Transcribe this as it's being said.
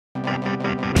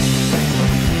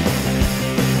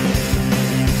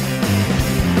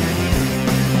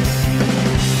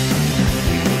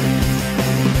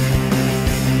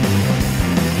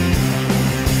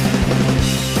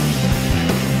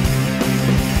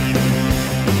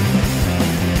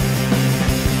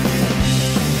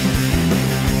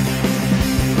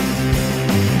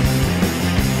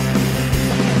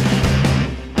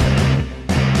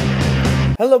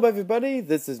Hello everybody,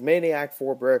 this is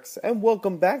Maniac4Bricks, and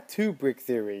welcome back to Brick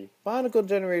Theory. Bionicle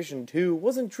Generation 2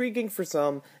 was intriguing for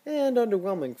some, and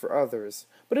underwhelming for others.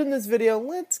 But in this video,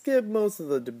 let's skip most of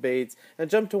the debates, and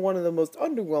jump to one of the most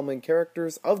underwhelming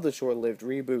characters of the short-lived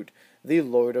reboot, the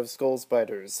Lord of Skull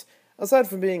Spiders. Aside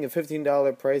from being a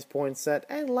 $15 price point set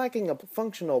and lacking a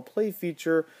functional play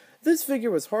feature, this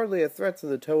figure was hardly a threat to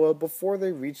the Toa before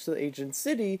they reached the ancient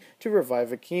city to revive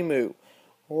Akimu.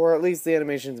 Or at least the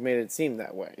animations made it seem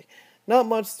that way. Not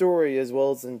much story as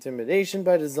well as intimidation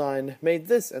by design made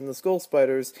this and the Skull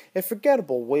Spiders a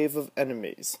forgettable wave of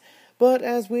enemies. But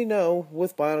as we know,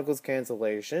 with Bionicle's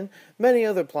cancellation, many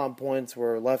other plot points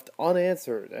were left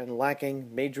unanswered and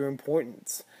lacking major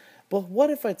importance. But what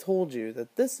if I told you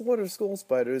that this Lord of Skull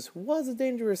Spiders was a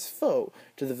dangerous foe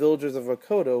to the villagers of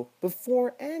Makoto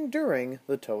before and during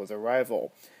the Toa's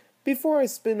arrival? Before I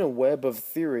spin a web of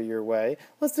theory your way,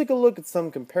 let's take a look at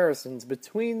some comparisons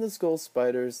between the Skull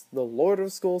Spiders, the Lord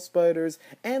of Skull Spiders,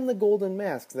 and the golden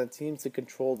mask that seems to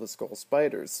control the Skull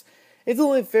Spiders. It's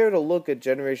only fair to look at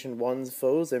Generation 1's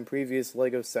foes and previous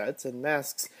LEGO sets and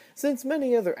masks, since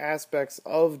many other aspects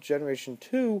of Generation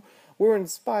 2 were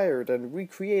inspired and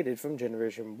recreated from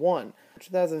Generation 1.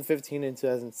 2015 and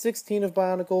 2016 of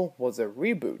Bionicle was a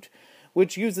reboot,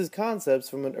 which uses concepts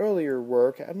from an earlier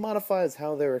work and modifies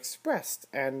how they're expressed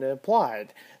and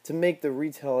applied to make the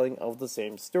retelling of the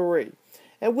same story.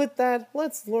 And with that,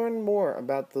 let's learn more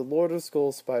about the Lord of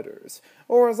Skull Spiders,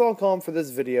 or as I'll call him for this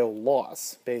video,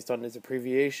 Loss, based on his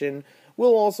abbreviation.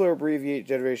 We'll also abbreviate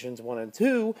Generations 1 and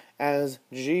 2 as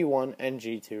G1 and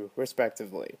G2,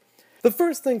 respectively. The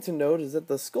first thing to note is that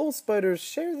the Skull Spiders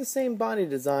share the same body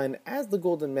design as the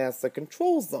golden mask that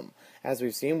controls them. As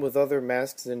we've seen with other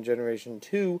masks in Generation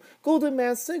 2, golden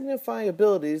masks signify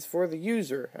abilities for the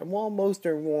user, and while most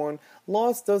are worn,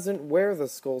 Lost doesn't wear the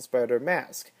Skull Spider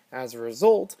mask. As a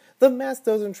result, the mask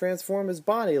doesn't transform his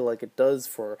body like it does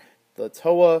for the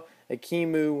Toa,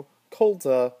 Akimu,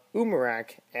 Kolta,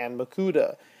 Umarak, and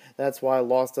Makuta. That's why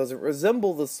Lost doesn't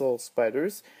resemble the Skull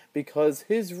Spiders, because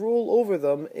his rule over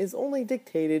them is only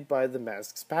dictated by the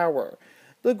mask's power.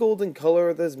 The golden color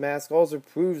of this mask also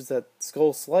proves that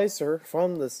Skull Slicer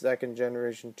from the second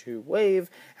Generation 2 wave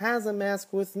has a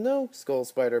mask with no Skull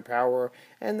Spider power,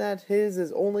 and that his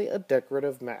is only a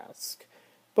decorative mask.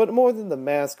 But more than the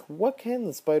mask, what can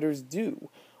the spiders do?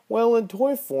 Well, in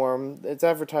toy form, it's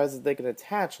advertised that they can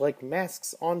attach like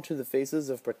masks onto the faces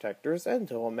of protectors and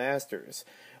Toa Masters.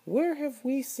 Where have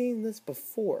we seen this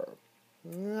before?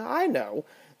 I know,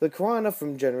 the Piranha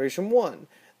from Generation 1.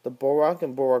 The Borak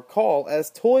and Borak Call, as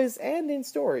toys and in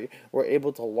story, were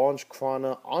able to launch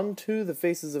Piranha onto the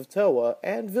faces of Toa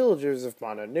and villagers of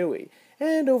Mana Nui,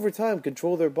 and over time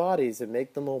control their bodies and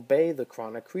make them obey the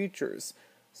Piranha creatures.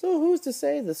 So who's to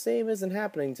say the same isn't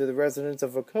happening to the residents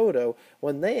of Makoto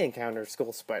when they encounter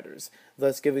Skull Spiders,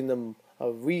 thus giving them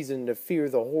a reason to fear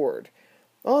the Horde?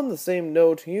 On the same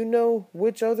note, you know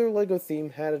which other LEGO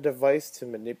theme had a device to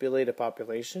manipulate a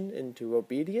population into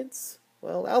obedience?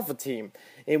 Well, Alpha Team,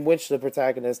 in which the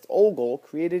protagonist Olgol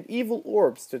created evil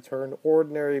orbs to turn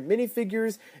ordinary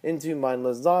minifigures into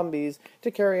mindless zombies to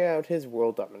carry out his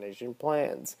world domination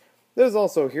plans. There's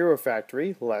also Hero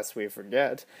Factory, lest we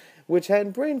forget, which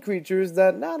had brain creatures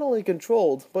that not only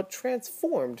controlled, but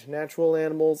transformed natural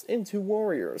animals into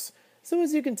warriors. So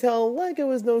as you can tell,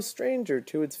 LEGO is no stranger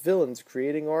to its villains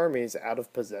creating armies out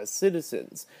of possessed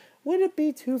citizens. Would it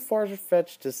be too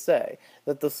far-fetched to say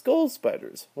that the Skull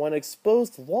Spiders, when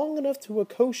exposed long enough to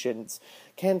Akoshians,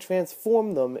 can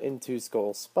transform them into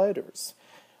Skull Spiders?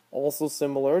 Also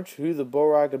similar to the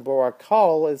Borak and Borak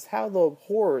Call is how the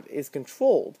Horde is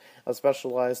controlled, a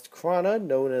specialized Piranha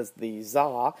known as the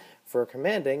Za for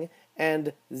commanding,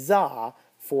 and Za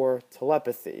for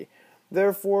telepathy.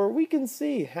 Therefore, we can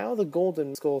see how the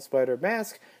Golden Skull Spider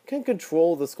mask can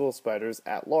control the Skull Spiders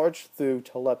at large through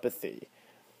telepathy.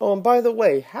 Oh, and by the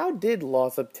way, how did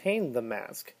Loth obtain the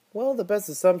mask? Well, the best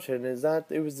assumption is that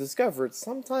it was discovered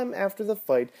sometime after the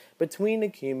fight between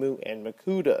Akimu and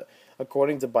Makuta.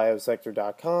 According to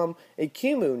Biosector.com,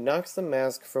 Akimu knocks the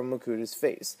mask from Makuta's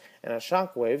face, and a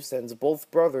shockwave sends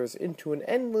both brothers into an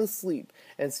endless sleep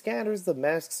and scatters the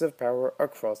masks of power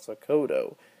across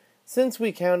Makoto. Since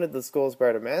we counted the Skull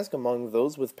Spider mask among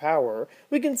those with power,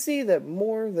 we can see that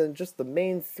more than just the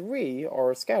main three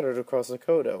are scattered across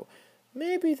Makoto.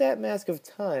 Maybe that Mask of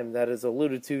Time that is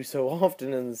alluded to so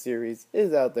often in the series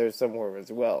is out there somewhere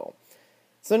as well.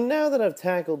 So now that I've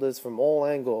tackled this from all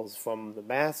angles, from the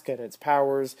mask and its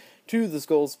powers, to the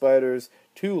Skull Spiders,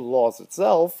 to Lost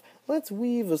itself, let's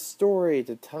weave a story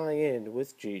to tie in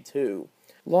with G2.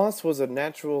 Lost was a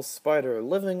natural spider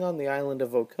living on the island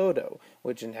of Okoto,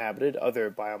 which inhabited other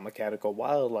biomechanical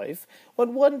wildlife,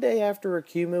 when one day after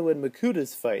Akimu and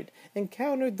Makuta's fight,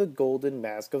 encountered the golden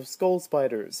mask of skull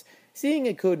spiders. Seeing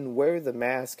it couldn't wear the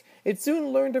mask, it soon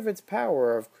learned of its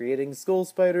power of creating skull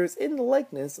spiders in the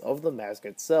likeness of the mask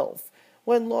itself.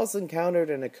 When Lost encountered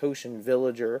an Akoshan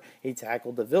villager, he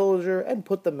tackled the villager and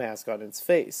put the mask on its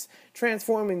face,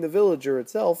 transforming the villager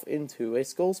itself into a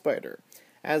skull spider.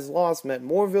 As Lost met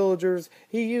more villagers,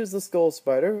 he used the skull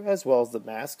spider, as well as the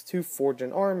mask, to forge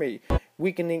an army,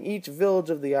 weakening each village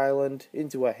of the island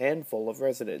into a handful of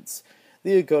residents.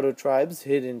 The Akoto tribes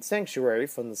hid in sanctuary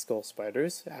from the skull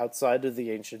spiders, outside of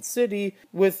the ancient city,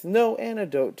 with no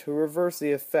antidote to reverse the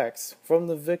effects from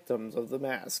the victims of the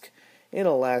mask. In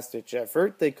a last-ditch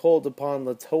effort, they called upon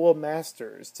the Toa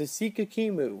Masters to seek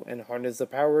Akimu and harness the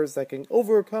powers that can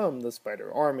overcome the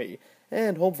spider army,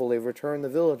 and hopefully return the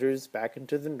villagers back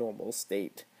into the normal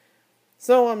state.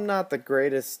 So I'm not the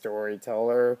greatest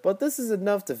storyteller, but this is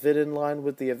enough to fit in line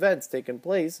with the events taking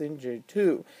place in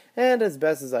J2, and as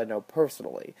best as I know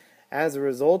personally. As a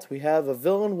result, we have a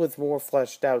villain with more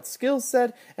fleshed out skill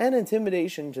set and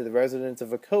intimidation to the residents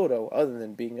of Akoto other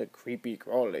than being a creepy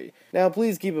crawly. Now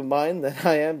please keep in mind that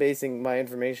I am basing my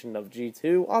information of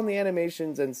G2 on the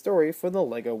animations and story from the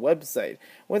LEGO website,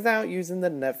 without using the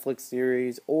Netflix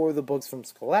series or the books from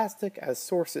Scholastic as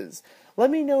sources. Let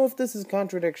me know if this is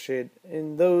contradiction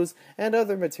in those and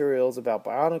other materials about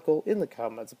Bionicle in the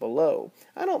comments below.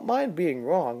 I don't mind being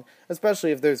wrong,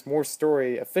 especially if there's more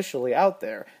story officially out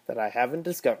there that I haven't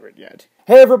discovered yet.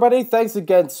 Hey everybody, thanks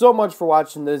again so much for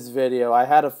watching this video. I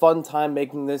had a fun time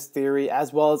making this theory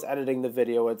as well as editing the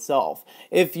video itself.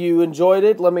 If you enjoyed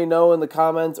it, let me know in the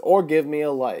comments or give me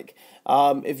a like.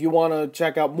 If you want to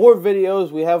check out more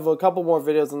videos, we have a couple more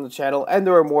videos on the channel, and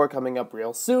there are more coming up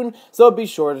real soon, so be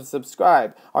sure to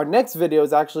subscribe. Our next video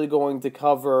is actually going to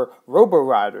cover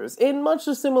Robo-Riders, in much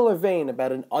a similar vein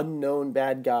about an unknown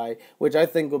bad guy, which I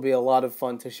think will be a lot of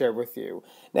fun to share with you.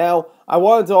 Now, I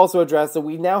wanted to also address that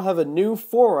we now have a new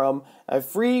forum, a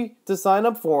free to sign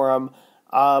up forum.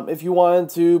 If you wanted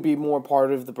to be more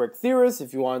part of the Brick Theorists,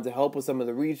 if you wanted to help with some of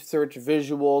the research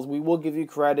visuals, we will give you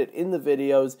credit in the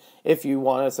videos if you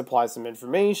want to supply some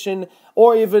information,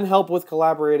 or even help with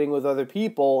collaborating with other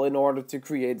people in order to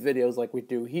create videos like we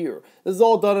do here. This is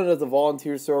all done as a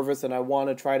volunteer service, and I want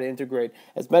to try to integrate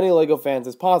as many LEGO fans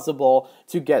as possible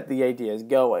to get the ideas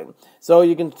going. So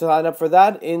you can sign up for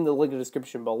that in the link in the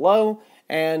description below,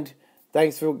 and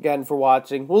thanks again for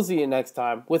watching. We'll see you next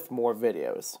time with more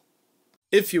videos.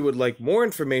 If you would like more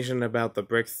information about the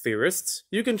Brick Theorists,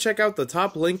 you can check out the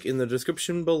top link in the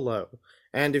description below.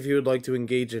 And if you would like to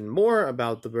engage in more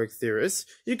about the Brick Theorists,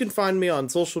 you can find me on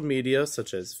social media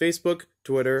such as Facebook,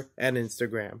 Twitter, and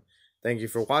Instagram. Thank you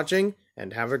for watching,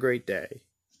 and have a great day.